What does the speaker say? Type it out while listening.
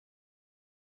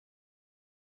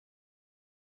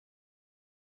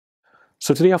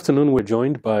So today afternoon, we're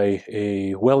joined by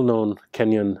a well-known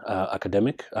Kenyan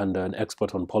academic and an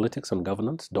expert on politics and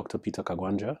governance, Dr. Peter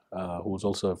Kagwanja, who is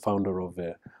also a founder of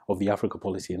the Africa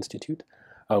Policy Institute.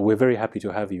 We're very happy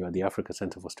to have you at the Africa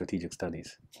Center for Strategic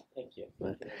Studies. Thank you.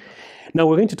 Thank you. Now,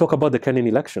 we're going to talk about the Kenyan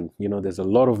election. You know, there's a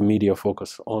lot of media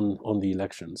focus on the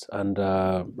elections, and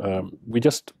we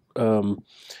just, would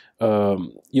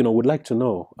like to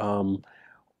know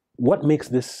what makes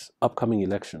this upcoming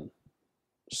election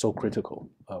so critical?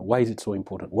 Why is it so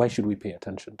important? Why should we pay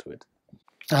attention to it?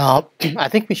 I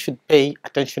think we should pay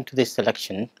attention to this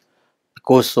election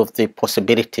because of the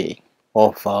possibility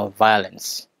of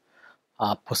violence.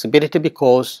 Possibility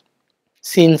because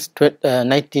since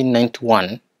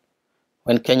 1991,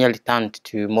 when Kenya returned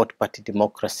to multi-party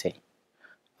democracy,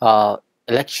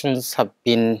 elections have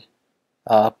been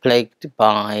plagued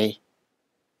by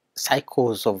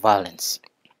cycles of violence.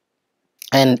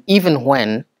 And even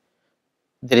when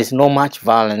there is not much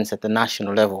violence at the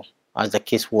national level, as the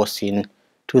case was in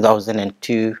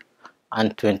 2002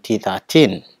 and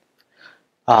 2013.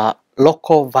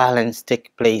 Local violence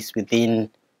takes place within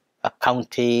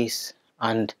counties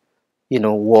and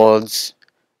wards,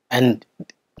 and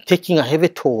taking a heavy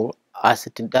toll as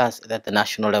it does at the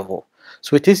national level.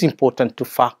 So it is important to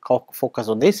focus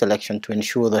on this election to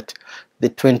ensure that the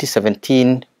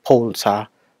 2017 polls are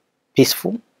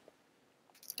peaceful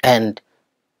and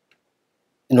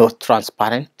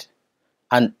transparent,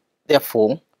 and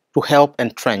therefore to help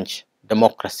entrench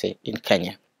democracy in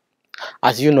Kenya.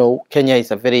 As you know, Kenya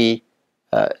is a very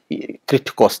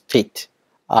critical state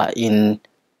in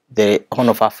the Horn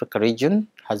of Africa region,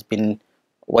 has been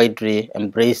widely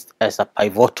embraced as a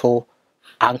pivotal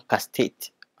anchor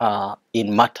state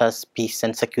in matters peace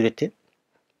and security.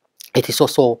 It is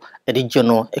also a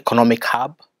regional economic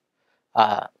hub,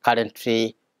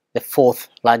 currently the fourth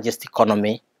largest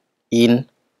economy in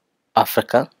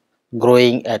Africa,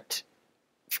 growing at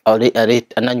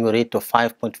an annual rate of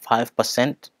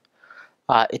 5.5%.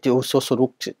 It is also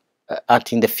looked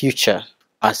at in the future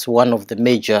as one of the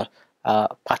major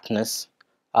partners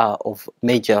of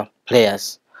major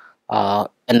players and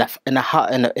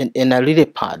a really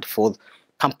pad for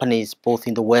companies both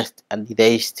in the West and the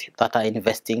East that are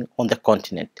investing on the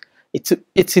continent. It's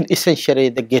essentially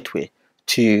the gateway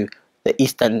to the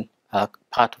eastern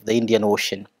part of the Indian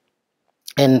Ocean.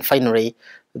 And finally,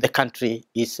 the country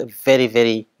is a very,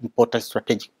 very important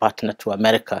strategic partner to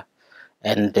America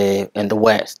and the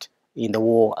West in the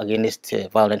war against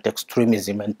violent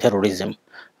extremism and terrorism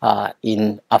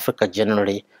in Africa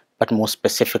generally, but more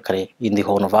specifically in the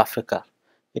Horn of Africa.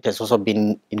 It has also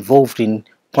been involved in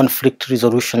conflict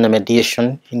resolution and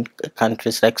mediation in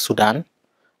countries like Sudan,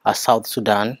 South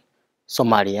Sudan,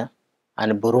 Somalia,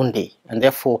 and Burundi. And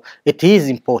therefore, it is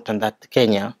important that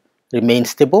Kenya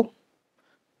remains stable,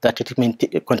 that it may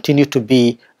continue to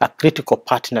be a critical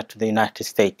partner to the United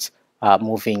States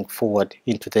moving forward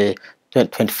into the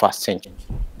 21st century.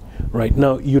 Right.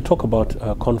 Now, you talk about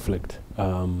conflict,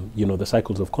 the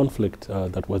cycles of conflict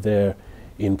that were there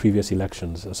in previous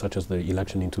elections, such as the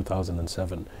election in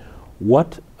 2007.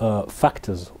 What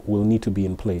factors will need to be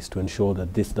in place to ensure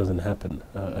that this doesn't happen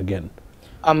again?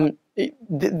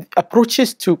 The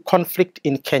approaches to conflict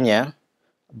in Kenya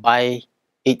by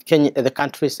the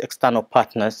country's external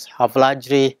partners have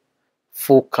largely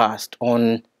focused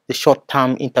on the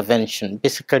short-term intervention,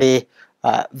 basically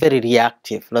very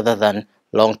reactive rather than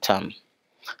long-term.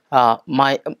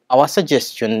 Our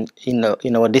suggestion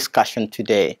in our discussion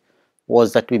today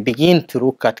was that we begin to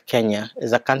look at Kenya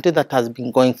as a country that has been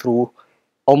going through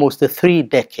almost 3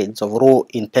 decades of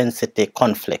low-intensity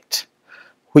conflict,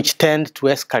 which tend to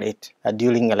escalate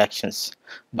during elections,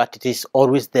 but it is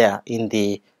always there in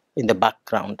the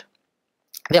background.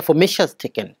 Therefore, measures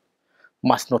taken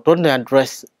must not only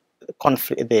address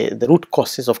the root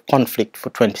causes of conflict for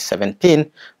 2017,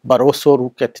 but also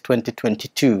look at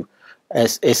 2022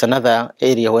 as another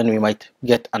area when we might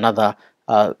get another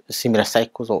similar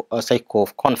cycle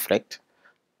of conflict.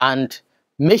 And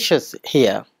measures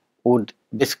here would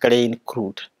basically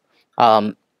include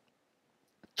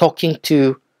talking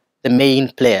to the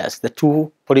main players, the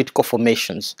 2 political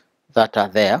formations that are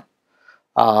there,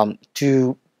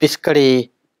 to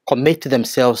basically commit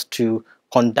themselves to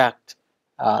conduct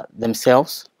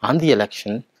themselves and the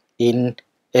election in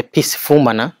a peaceful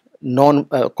manner,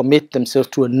 commit themselves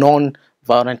to a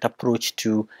non-violent approach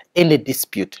to any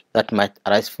dispute that might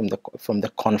arise from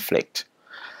the conflict.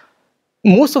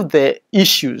 Most of the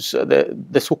issues,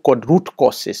 the so-called root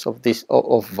causes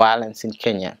of violence in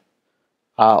Kenya,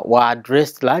 were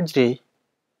addressed largely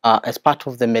as part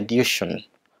of the mediation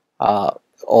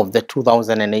of the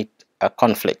 2008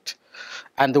 conflict.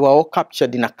 And they were all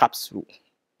captured in a capsule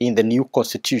in the new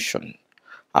constitution,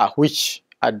 which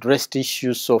addressed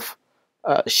issues of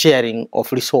sharing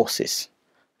of resources,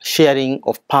 sharing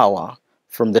of power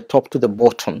from the top to the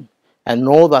bottom, and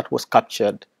all that was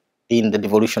captured in the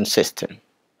devolution system.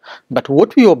 But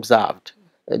what we observed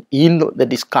in the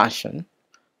discussion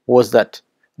was that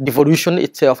devolution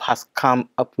itself has come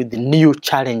up with new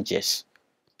challenges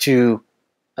to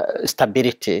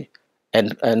stability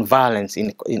and violence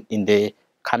in the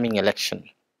coming election.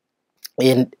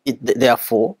 And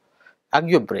therefore,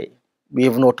 arguably, we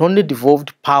have not only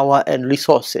devolved power and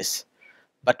resources,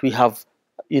 but we have,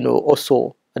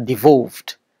 also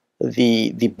devolved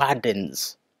the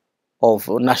burdens of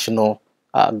national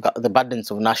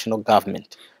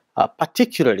government,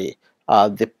 particularly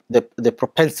the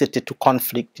propensity to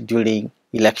conflict during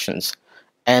elections.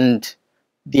 And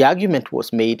the argument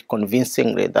was made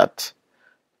convincingly that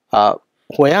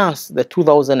whereas the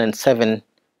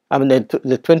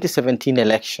 2017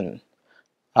 election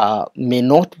may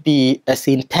not be as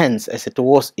intense as it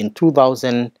was in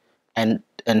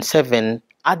 2007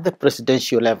 at the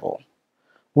presidential level,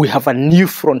 we have a new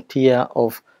frontier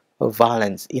of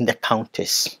violence in the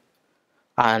counties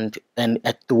and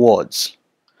at the wards,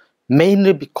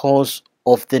 mainly because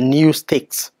of the new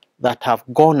stakes that have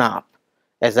gone up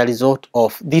as a result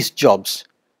of these jobs,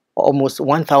 almost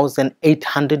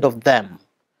 1,800 of them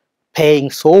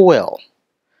paying so well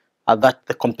that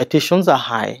the competitions are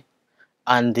high,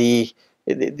 and the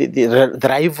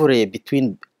rivalry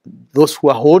between those who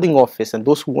are holding office and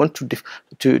those who want to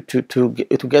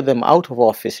get them out of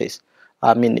offices,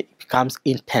 it becomes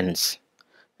intense.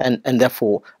 And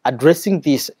therefore, addressing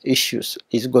these issues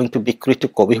is going to be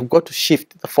critical. We've got to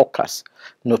shift the focus,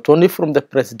 not only from the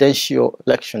presidential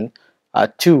election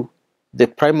to the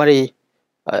primary,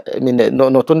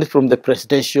 not only from the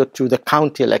presidential to the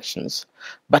county elections,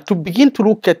 but to begin to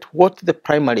look at what the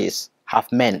primaries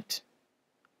have meant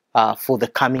for the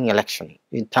coming election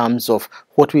in terms of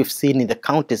what we've seen in the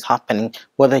counties happening,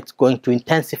 whether it's going to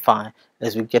intensify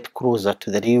as we get closer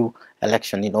to the real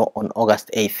election, on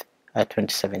August 8th.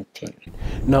 2017.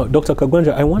 Now, Dr.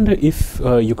 Kagwanja, I wonder if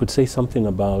you could say something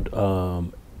about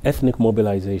ethnic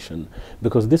mobilization,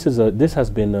 because this has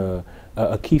been a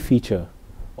key feature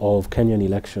of Kenyan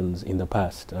elections in the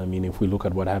past. I mean, if we look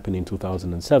at what happened in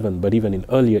 2007, but even in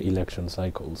earlier election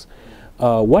cycles,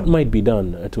 what might be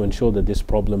done to ensure that this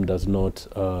problem does not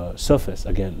surface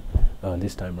again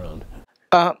this time around?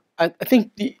 I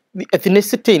think the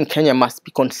ethnicity in Kenya must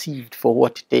be conceived for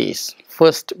what it is.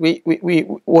 First,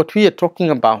 what we are talking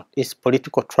about is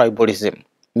political tribalism,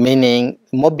 meaning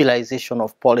mobilization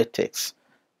of politics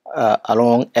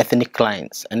along ethnic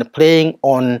lines and playing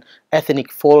on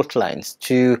ethnic fault lines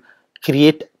to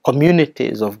create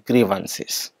communities of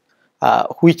grievances,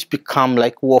 which become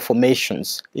like war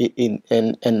formations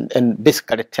and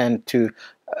basically tend to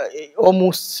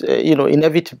almost,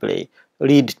 inevitably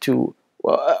lead to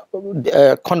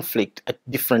conflict at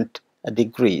different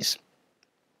degrees.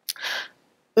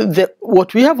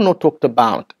 What we have not talked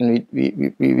about, and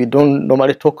we don't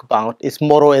normally talk about, is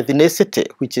moral ethnicity,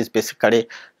 which is basically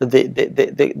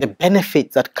the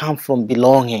benefits that come from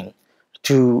belonging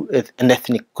to an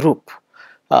ethnic group.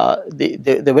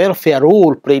 The welfare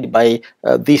role played by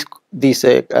these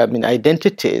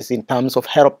identities in terms of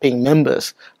helping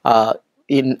members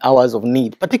in hours of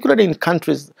need, particularly in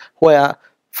countries where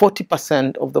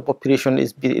 40% of the population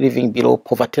is living below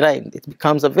poverty line. It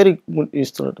becomes a very good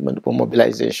instrument for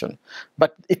mobilization.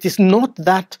 But it is not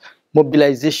that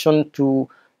mobilization to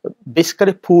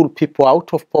basically pull people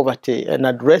out of poverty and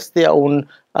address their own,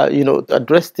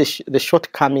 address the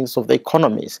shortcomings of the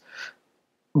economies.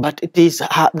 But it is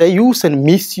the use and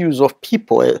misuse of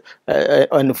people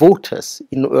and voters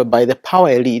by the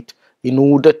power elite in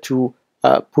order to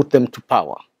put them to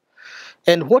power.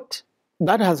 And what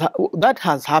that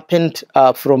has happened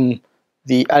from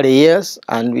the early years,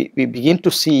 and we begin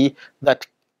to see that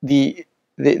the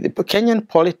Kenyan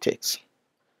politics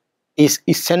is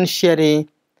essentially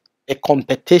a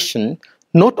competition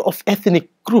not of ethnic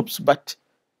groups, but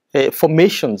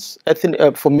formations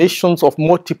of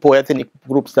multiple ethnic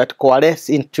groups that coalesce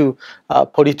into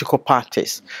political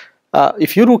parties.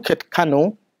 If you look at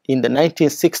KANU in the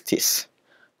 1960s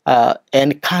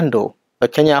and KANDO, the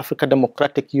Kenya African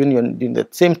Democratic Union, in the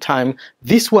same time,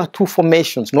 these were two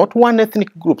formations, not one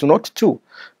ethnic group, not two,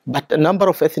 but a number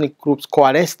of ethnic groups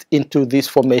coalesced into these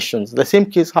formations. The same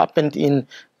case happened in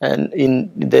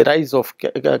the rise of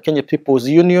Kenya People's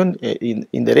Union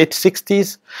in the late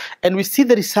 60s. And we see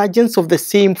the resurgence of the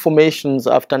same formations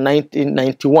after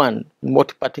 1991, when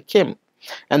Multi-Party came.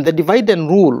 And the divide and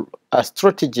rule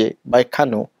strategy by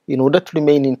KANU in order to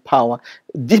remain in power,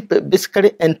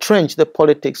 basically entrench the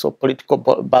politics of political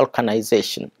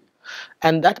balkanization.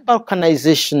 And that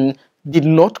balkanization did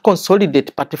not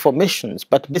consolidate party formations,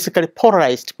 but basically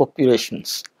polarized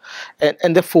populations.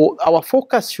 And therefore, our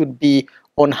focus should be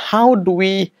on how do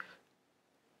we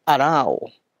allow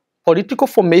political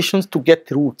formations to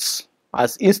get roots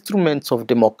as instruments of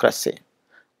democracy,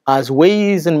 as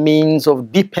ways and means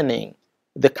of deepening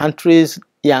the country's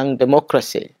young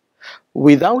democracy,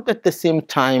 without at the same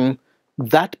time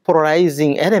that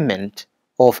polarizing element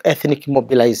of ethnic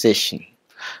mobilization.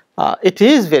 It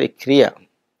is very clear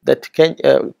that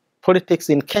politics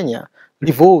in Kenya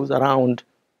revolves around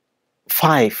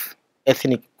 5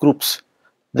 ethnic groups,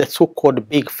 the so-called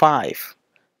Big Five,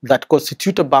 that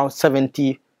constitute about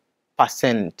 70%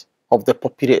 of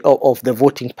the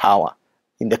voting power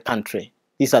in the country.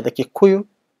 These are the Kikuyu,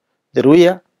 the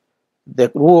Luhya, the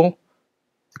Luo,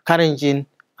 the Kalenjin,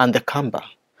 and the Kamba.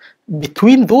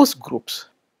 Between those groups,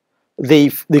 they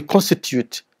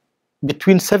constitute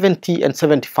between 70 and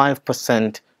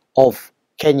 75% of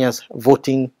Kenya's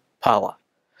voting power.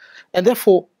 And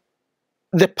therefore,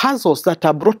 the puzzles that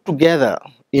are brought together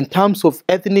in terms of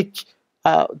ethnic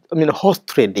horse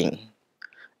trading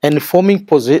and forming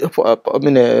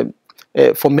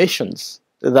formations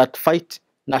that fight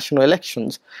national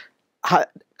elections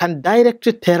can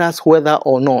directly tell us whether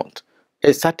or not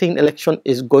a certain election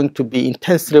is going to be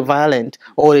intensely violent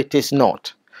or it is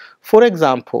not. For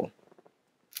example,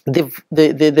 the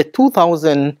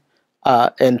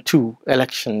 2002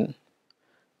 election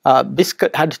basically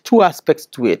had 2 aspects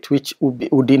to it, which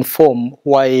would inform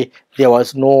why there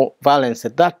was no violence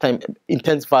at that time,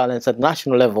 intense violence at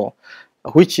national level,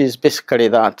 which is basically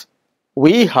that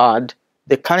we had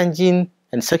the Kalenjin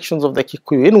and sections of the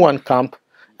Kikuyu in one camp,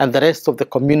 and the rest of the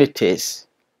communities,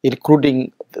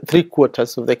 including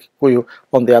 3/4 of the Kikuyu,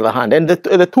 on the other hand. And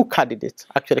the 2 candidates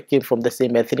actually came from the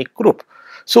same ethnic group.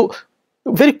 So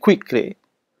very quickly,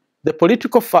 the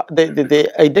political,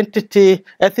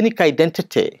 ethnic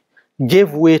identity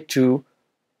gave way to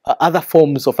other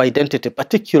forms of identity,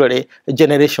 particularly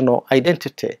generational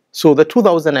identity. So the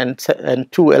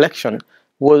 2002 election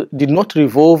did not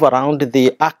revolve around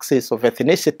the axis of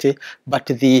ethnicity, but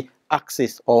the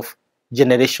axis of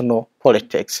generational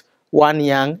politics, one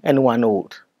young and one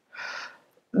old.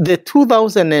 The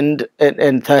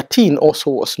 2013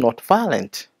 also was not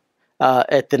violent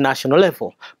at the national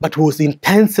level, but was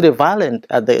intensely violent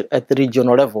at the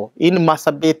regional level. In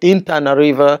Marsabit, in Tana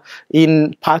River,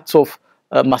 in parts of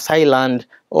Masai land,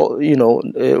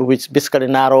 which basically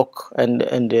Narok and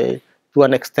to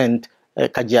an extent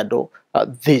Kajiado,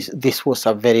 this was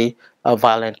a very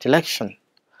violent election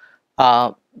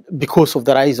because of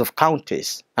the rise of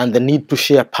counties and the need to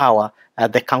share power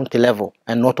at the county level,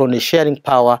 and not only sharing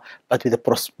power, but with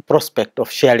the prospect of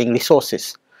sharing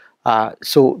resources.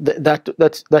 So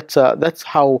that's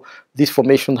how these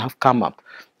formations have come up.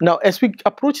 Now, as we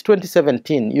approach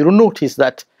 2017, you'll notice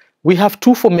that we have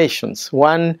 2 formations,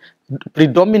 one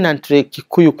predominantly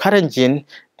Kikuyu Kalenjin,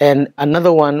 and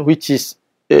another one which is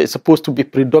supposed to be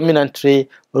predominantly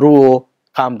Luo,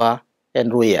 Kamba,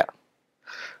 and Luhya.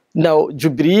 Now,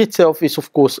 Jubilee itself is,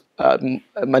 of course,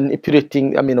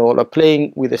 manipulating, or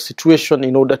playing with the situation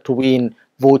in order to win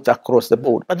votes across the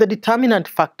board. But the determinant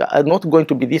factor are not going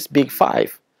to be this Big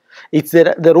Five. It's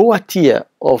the lower tier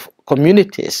of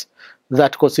communities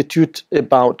that constitute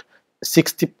about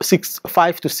 5 to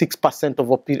 6% of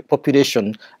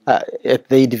population at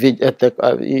the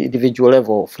individual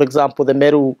level. For example, the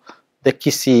Meru, the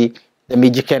Kisii, the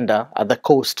Mijikenda at the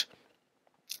coast,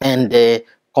 and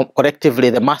collectively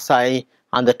the Maasai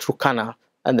and the Turkana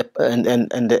and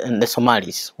the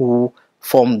Somalis, who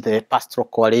form the pastoral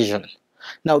coalition.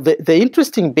 Now, the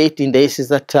interesting bit in this is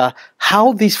that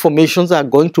how these formations are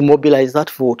going to mobilize that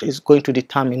vote is going to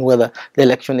determine whether the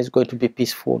election is going to be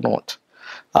peaceful or not.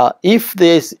 If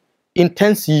there's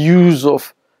intense use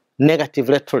of negative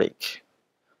rhetoric,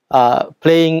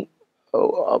 playing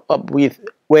with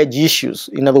wedge issues,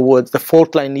 in other words, the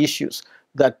fault line issues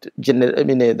that generate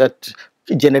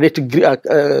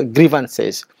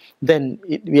grievances, then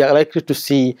we are likely to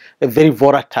see a very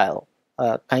volatile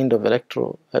kind of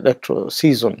electoral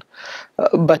season.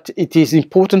 But it is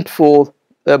important for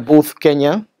both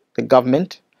Kenya, the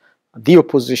government, the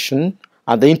opposition,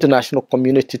 and the international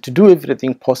community to do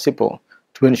everything possible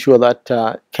to ensure that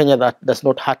Kenya does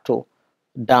not hurtle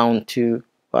down to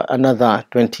another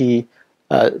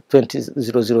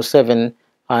 2007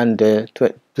 and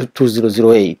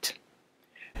 2008.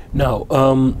 Now,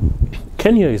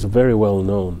 Kenya is very well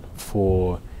known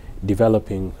for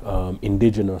developing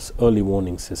indigenous early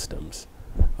warning systems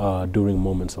during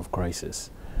moments of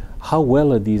crisis. How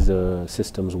well are these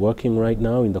systems working right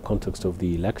now in the context of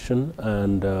the election,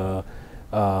 and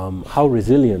how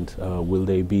resilient will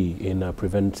they be in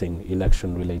preventing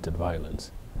election-related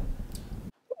violence?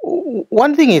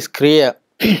 One thing is clear,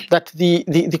 that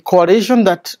the coalition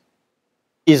that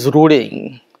is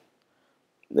ruling,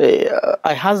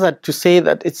 I hazard to say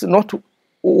that it's not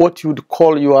what you would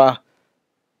call your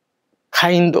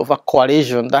kind of a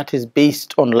coalition that is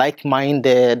based on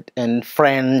like-minded and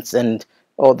friends and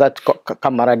all that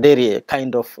camaraderie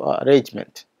kind of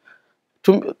arrangement.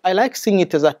 I like seeing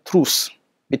it as a truce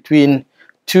between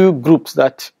two groups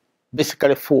that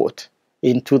basically fought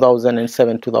in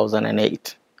 2007,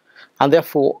 2008. And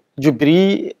therefore,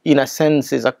 Jubilee, in a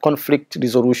sense, is a conflict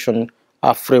resolution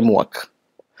framework.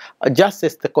 Just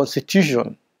as the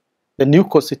Constitution, the new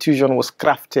Constitution was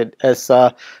crafted as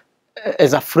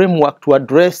a framework to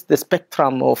address the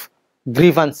spectrum of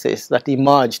grievances that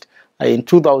emerged in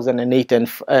 2008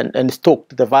 and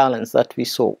stoked the violence that we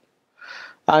saw.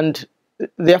 And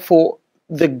therefore,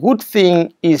 the good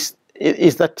thing is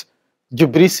that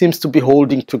Jubilee seems to be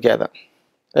holding together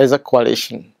as a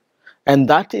coalition. And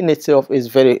that in itself is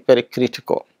very, very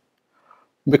critical,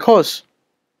 because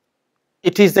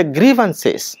it is the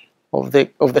grievances of the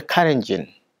Kalenjin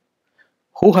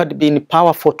who had been in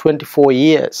power for 24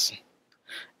 years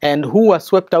and who were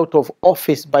swept out of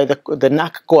office by the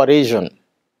NAC coalition.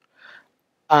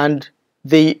 And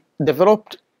they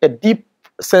developed a deep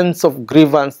sense of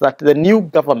grievance that the new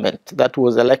government that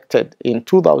was elected in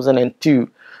 2002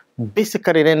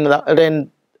 basically ran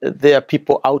their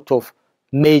people out of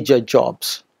major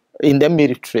jobs in the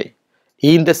military,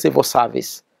 in the civil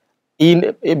service,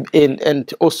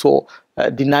 and also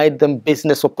denied them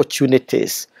business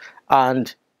opportunities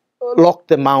and locked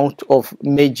them out of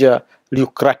major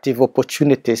lucrative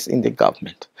opportunities in the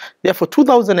government. Therefore,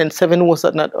 2007 was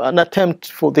an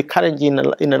attempt for the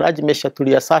Kalenjin in a large measure to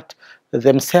reassert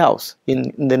themselves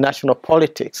in the national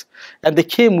politics. And they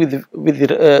came with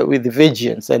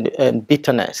vengeance and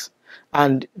bitterness.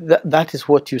 And that is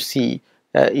what you see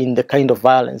in the kind of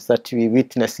violence that we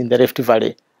witness in the Rift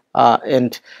Valley.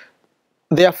 And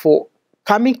therefore,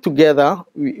 coming together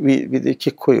with the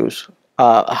Kikuyus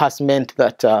has meant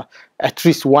that at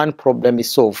least one problem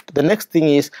is solved. The next thing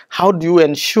is, how do you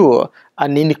ensure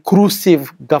an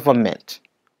inclusive government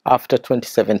after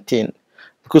 2017?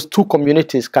 Because two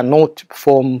communities cannot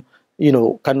form,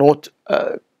 cannot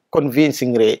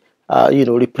convincingly,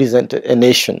 represent a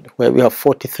nation where we have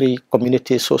 43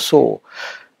 communities or so.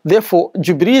 Therefore,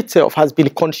 Jubilee itself has been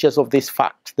conscious of this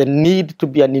fact, the need to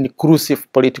be an inclusive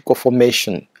political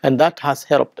formation. And that has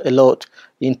helped a lot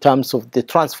in terms of the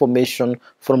transformation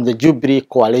from the Jubilee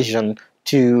coalition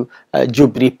to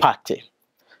Jubilee party,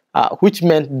 which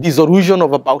meant dissolution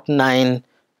of about 9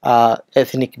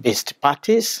 ethnic-based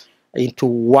parties into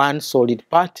one solid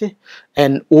party,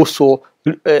 and also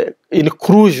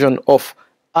inclusion of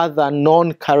other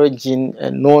non-Kalenjin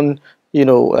and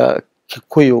non-Kikuyu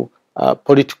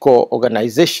political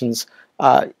organizations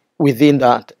within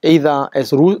that, either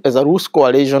as a Rus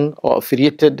coalition or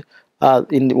affiliated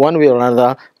in one way or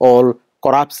another, or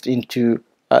collapsed into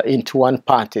one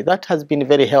party. That has been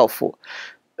very helpful.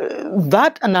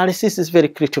 That analysis is very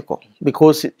critical,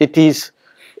 because it is,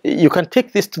 you can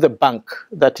take this to the bank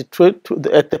that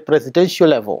at the presidential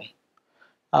level,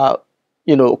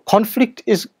 conflict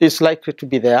is likely to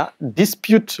be there.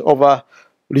 Dispute over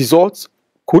results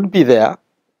could be there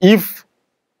if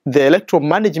the electoral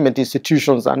management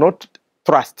institutions are not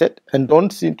trusted and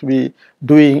don't seem to be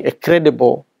doing a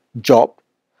credible job.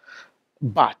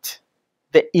 But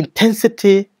the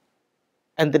intensity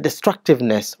and the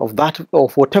destructiveness of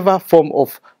whatever form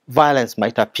of violence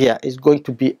might appear is going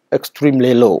to be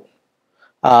extremely low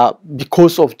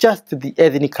because of just the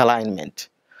ethnic alignment.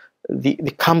 The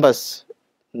Kambas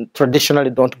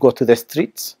traditionally don't go to the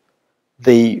streets.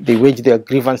 They wage their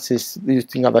grievances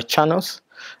using other channels.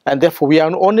 And therefore, we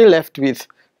are only left with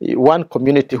one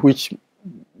community which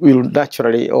will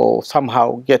naturally or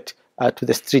somehow get to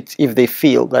the streets if they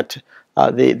feel that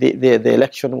the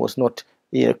election was not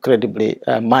credibly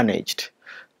managed.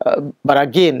 But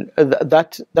again,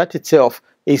 that itself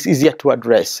is easier to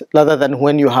address, rather than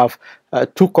when you have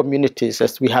two communities,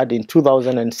 as we had in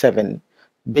 2007,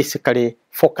 basically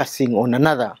focusing on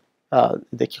another,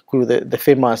 the Kikuyu, the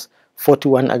famous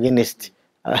 41 against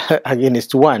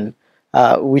 1,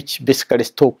 which basically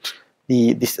stoked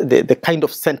the kind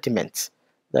of sentiments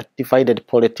that divided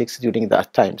politics during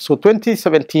that time. So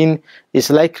 2017 is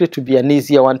likely to be an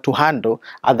easier one to handle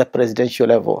at the presidential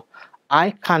level.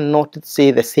 I cannot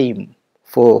say the same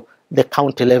for the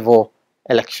county level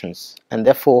elections. And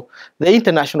therefore, the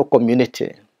international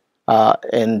community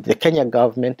and the Kenya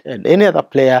government and any other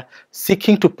player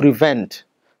seeking to prevent,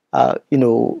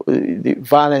 the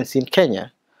violence in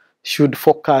Kenya should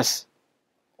focus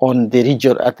on the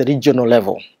region, at the regional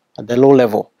level, at the low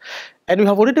level. And we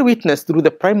have already witnessed through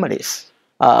the primaries,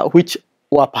 which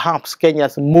were perhaps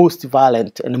Kenya's most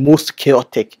violent and most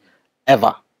chaotic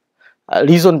ever.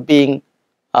 Reason being,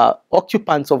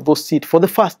 occupants of those seats for the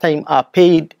first time are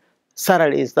paid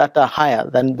salaries that are higher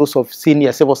than those of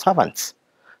senior civil servants.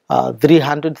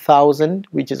 300,000,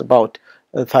 which is about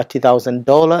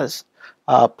 $30,000,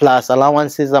 plus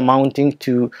allowances amounting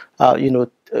to,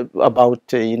 about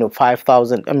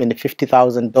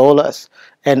 $50,000,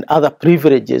 and other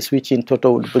privileges, which in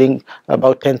total would bring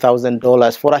about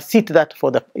 $10,000 for a seat that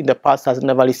in the past has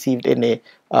never received any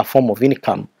form of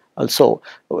income. Also,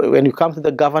 when you come to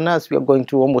the governors, we are going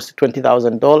to almost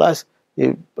 $20,000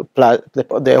 plus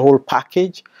the whole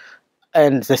package,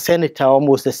 and the senator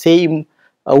almost the same,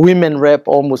 women rep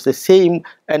almost the same,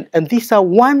 and these are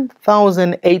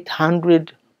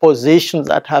 1,800 positions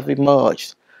that have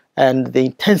emerged, and the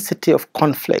intensity of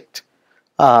conflict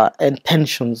and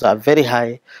tensions are very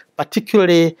high,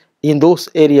 particularly in those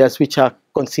areas which are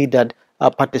considered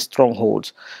party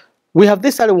strongholds. We have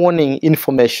this early warning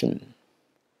information.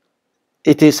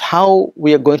 It is how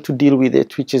we are going to deal with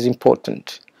it which is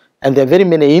important. And there are very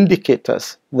many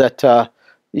indicators that,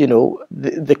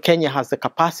 the Kenya has the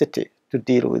capacity to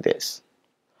deal with this.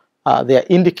 There are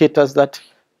indicators that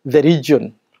the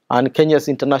region and Kenya's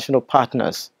international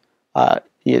partners, the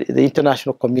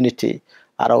international community,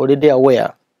 are already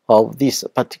aware of these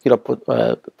particular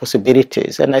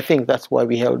possibilities. And I think that's why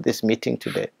we held this meeting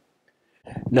today.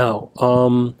 Now,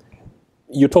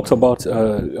 you talked about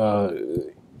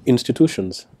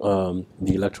institutions, the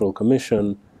Electoral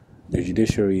Commission, the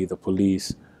judiciary, the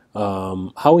police.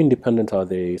 How independent are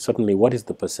they? Certainly, what is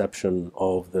the perception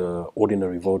of the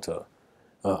ordinary voter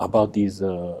about these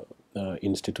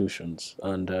institutions?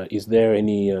 And is there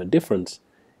any difference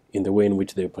in the way in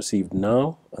which they're perceived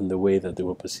now and the way that they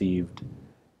were perceived,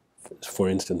 for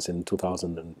instance, in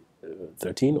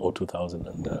 2013 or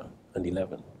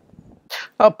 2011?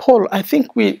 Paul, I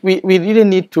think we really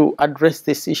need to address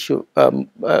this issue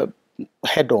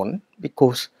head on,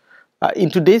 because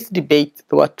in today's debate,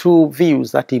 there were two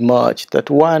views that emerged. That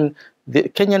one, the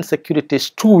Kenyan security is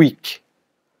too weak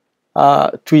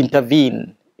to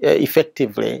intervene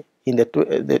effectively in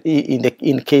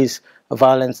case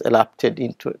violence erupted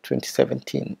in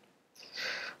 2017.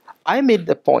 I made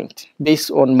the point, based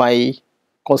on my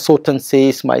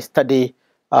consultancies, my study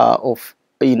of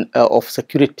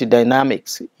security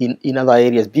dynamics in other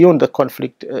areas beyond the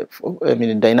conflict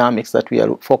dynamics that we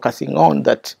are focusing on,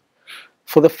 that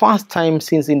for the first time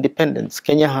since independence,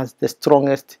 Kenya has the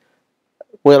strongest,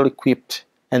 well-equipped,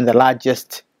 and the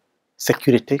largest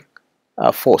security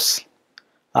force,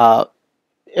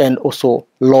 and also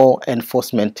law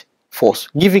enforcement force,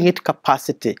 giving it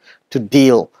capacity to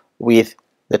deal with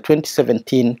the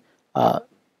 2017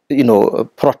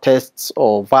 protests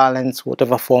or violence,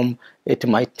 whatever form it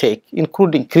might take,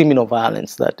 including criminal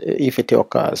violence that if it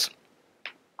occurs.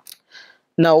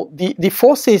 Now, the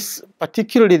forces,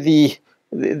 particularly the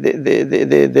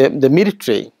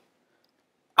military,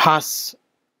 has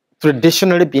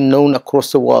traditionally been known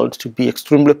across the world to be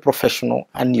extremely professional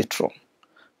and neutral,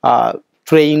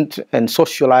 trained and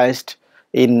socialized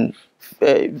in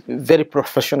very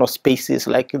professional spaces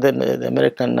like the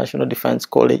American National Defense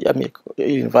College,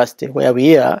 University, where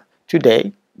we are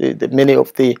today. Many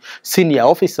of the senior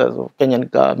officers of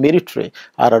Kenyan military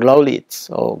are laureates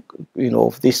of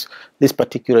these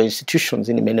particular institutions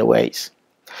in many ways.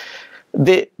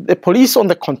 The police, on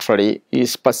the contrary,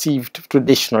 is perceived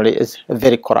traditionally as a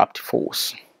very corrupt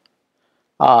force.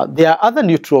 There are other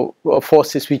neutral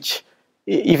forces which,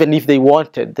 even if they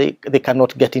wanted, they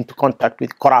cannot get into contact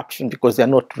with corruption because they are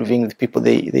not reviewing the people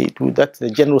they do. That's the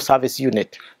General Service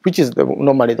Unit, which is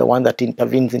normally the one that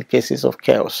intervenes in cases of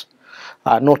chaos,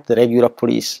 not the regular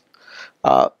police.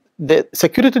 The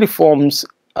security reforms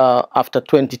after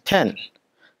 2010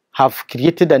 have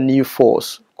created a new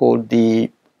force called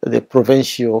the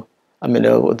provincial.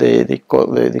 They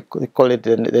call it.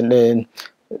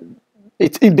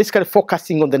 It's basically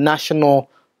focusing on the national,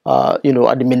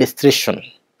 administration.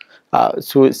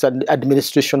 So it's an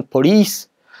administration police,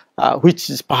 which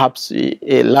is perhaps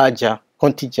a larger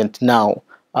contingent now.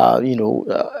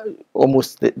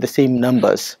 Almost the same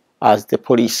numbers as the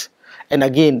police. And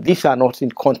again, these are not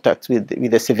in contact with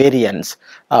the civilians,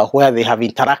 where they have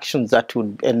interactions that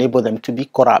would enable them to be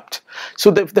corrupt.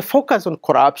 So the focus on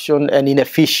corruption and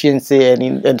inefficiency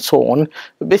and so on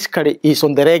basically is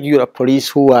on the regular police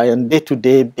who are on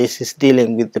day-to-day basis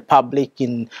dealing with the public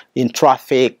in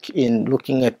traffic, in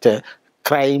looking at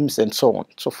crimes and so on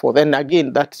and so forth. And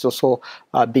again, that is also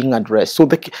being addressed. So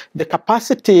the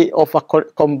capacity of a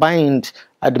combined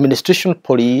administration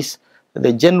police,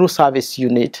 the general service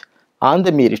unit, and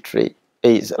the military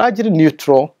is largely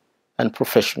neutral and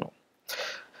professional.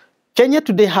 Kenya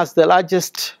today has the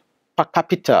largest per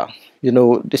capita,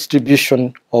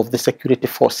 distribution of the security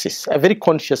forces, a very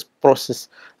conscious process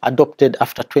adopted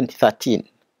after 2013.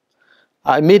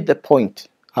 I made the point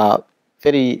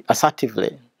very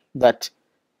assertively that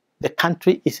the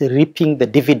country is reaping the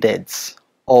dividends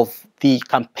of the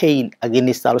campaign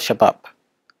against Al-Shabaab,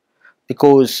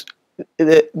 because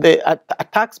the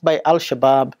attacks by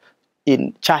Al-Shabaab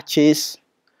in churches,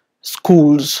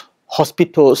 schools,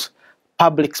 hospitals,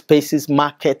 public spaces,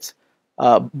 markets,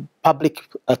 public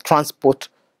transport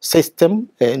system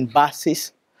and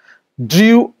buses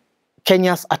drew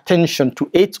Kenya's attention to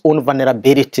its own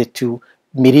vulnerability to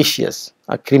militias,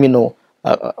 criminal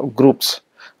groups.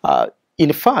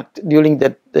 In fact, during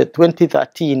the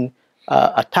 2013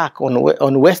 attack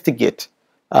on Westgate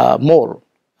Mall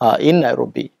in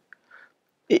Nairobi,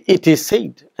 it is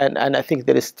said, and I think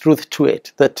there is truth to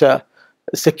it, that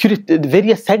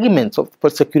various segments of the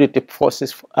security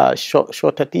forces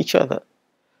shot at each other.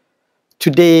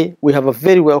 Today, we have a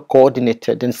very well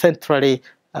coordinated and centrally,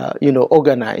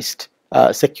 organized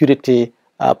security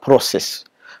process.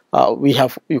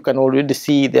 You can already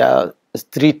see there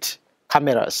street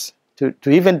cameras to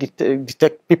even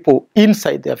detect people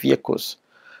inside their vehicles.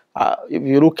 If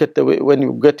you look at when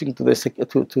you get into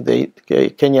the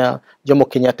Kenya Jomo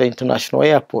Kenyatta International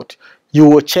Airport, you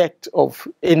were checked of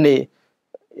any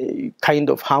kind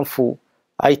of harmful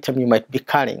item you might be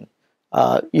carrying,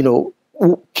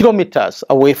 kilometers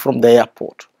away from the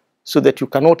airport, so that you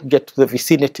cannot get to the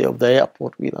vicinity of the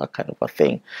airport with that kind of a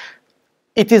thing.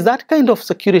 It is that kind of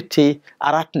security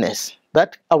alertness,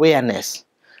 that awareness,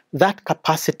 that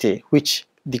capacity which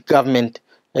the government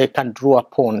can draw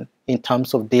upon in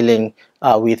terms of dealing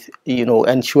with,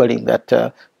 ensuring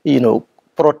that,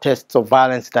 protests or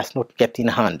violence does not get in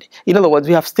hand. In other words,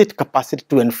 we have state capacity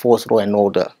to enforce law and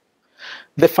order.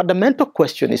 The fundamental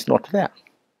question is not there.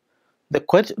 The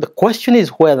question is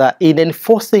whether in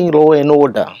enforcing law and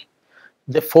order,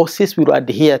 the forces will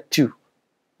adhere to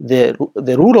the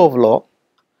rule of law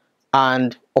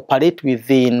and operate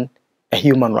within a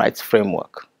human rights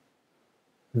framework.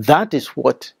 That is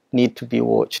what needs to be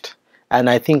watched. And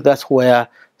I think that's where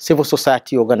civil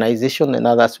society organizations and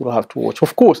others will have to watch.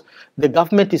 Of course, the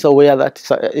government is aware that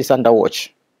it's under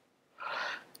watch.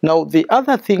 Now, the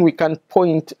other thing we can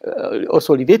point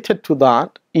also related to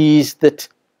that is that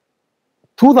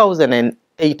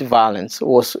 2008 violence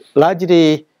was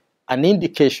largely an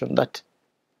indication that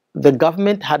the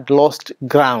government had lost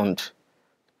ground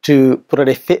to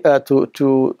proliferation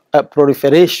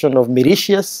of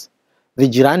militias,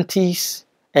 vigilantes,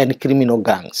 and criminal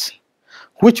gangs,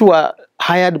 which were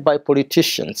hired by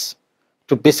politicians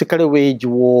to basically wage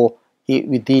war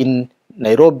within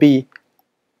Nairobi,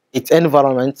 its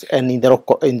environment, and in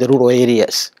the rural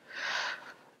areas.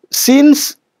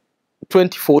 Since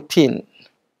 2014,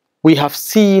 we have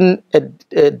seen a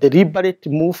deliberate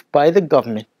move by the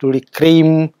government to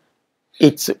reclaim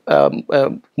its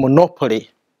monopoly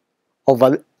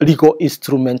over legal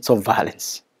instruments of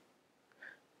violence.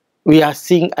 We are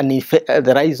seeing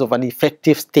the rise of an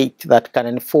effective state that can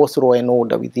enforce law and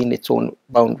order within its own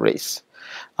boundaries.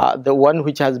 The one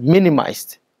which has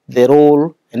minimized the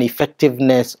role and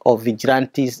effectiveness of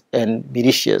vigilantes and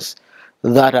militias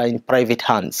that are in private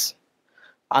hands.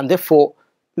 And therefore,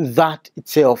 that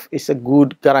itself is a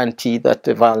good guarantee that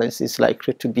the violence is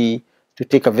likely to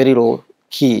take a very low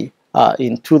key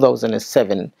in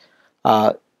 2007.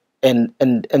 And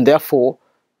therefore,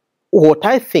 what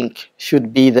I think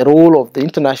should be the role of the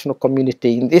international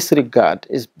community in this regard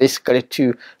is basically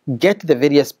to get the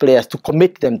various players to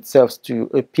commit themselves to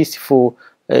a peaceful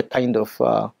kind of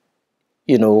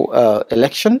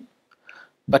election,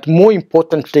 but more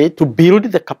importantly, to build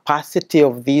the capacity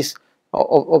of these,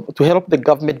 to help the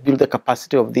government build the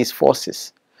capacity of these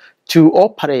forces to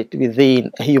operate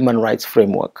within a human rights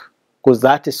framework, because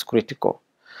that is critical.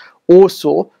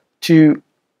 Also, to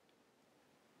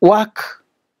work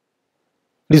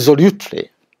resolutely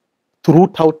to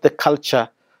root out the culture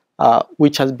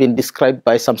which has been described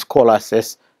by some scholars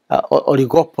as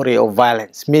oligopoly of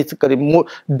violence, basically more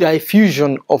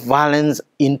diffusion of violence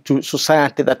into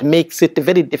society that makes it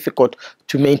very difficult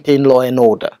to maintain law and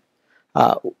order.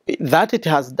 That it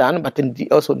has done, but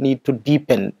it also need to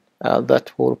deepen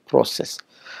that whole process.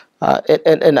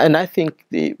 And I think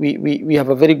we have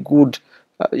a very good,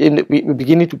 we're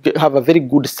beginning to have a very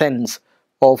good sense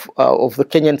of the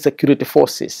Kenyan security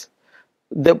forces.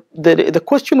 The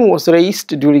question was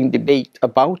raised during debate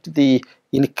about the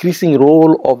increasing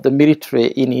role of the military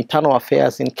in internal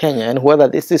affairs in Kenya and whether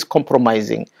this is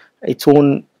compromising its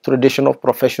own tradition of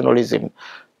professionalism.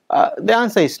 The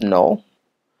answer is no.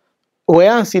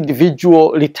 Whereas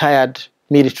individual retired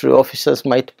military officers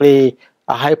might play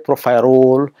a high-profile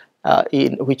role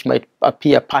which might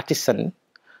appear partisan,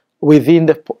 within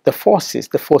the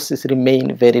forces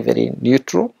remain very, very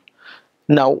neutral.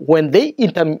 Now, when they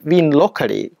intervene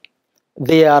locally,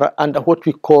 they are under what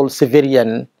we call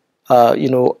civilian,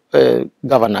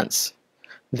 governance.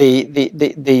 They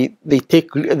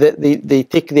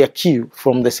take their cue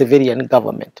from the civilian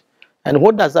government. And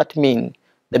what does that mean?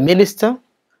 The minister,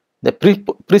 the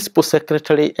principal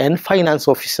secretary, and finance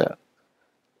officer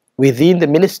within the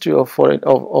Ministry of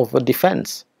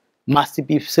Defense must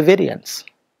be civilians.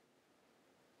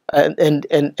 And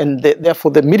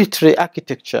therefore, the military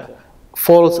architecture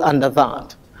falls under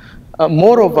that.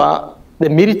 Moreover, the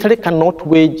military cannot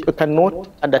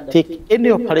undertake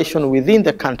any operation within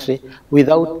the country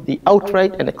without the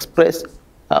outright and express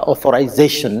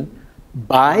authorization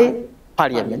by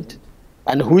Parliament,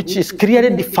 and which is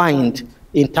clearly defined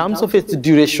in terms of its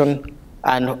duration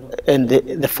and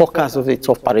the focus of its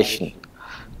operation.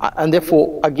 And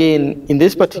therefore, again, in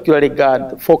this particular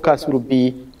regard, the focus will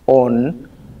be on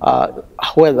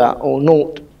whether or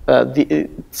not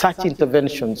such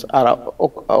interventions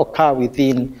occur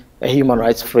within a human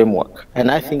rights framework.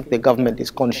 And I think the government is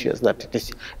conscious that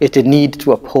it needs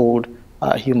to uphold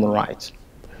human rights.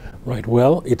 Right.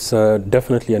 Well, it's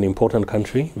definitely an important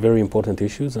country, very important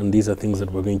issues, and these are things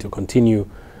that we're going to continue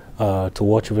to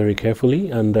watch very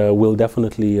carefully, and we'll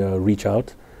definitely reach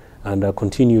out and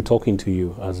continue talking to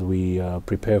you as we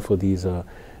prepare for these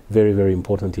very, very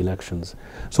important elections.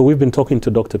 So we've been talking to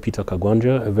Dr. Peter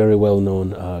Kagwanja, a very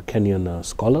well-known Kenyan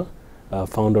scholar,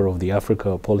 founder of the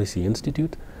Africa Policy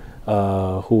Institute,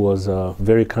 who was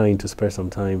very kind to spare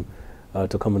some time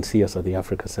to come and see us at the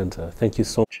Africa Center. Thank you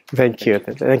so much. Thank you.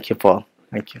 Thank you, Paul.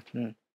 Thank you.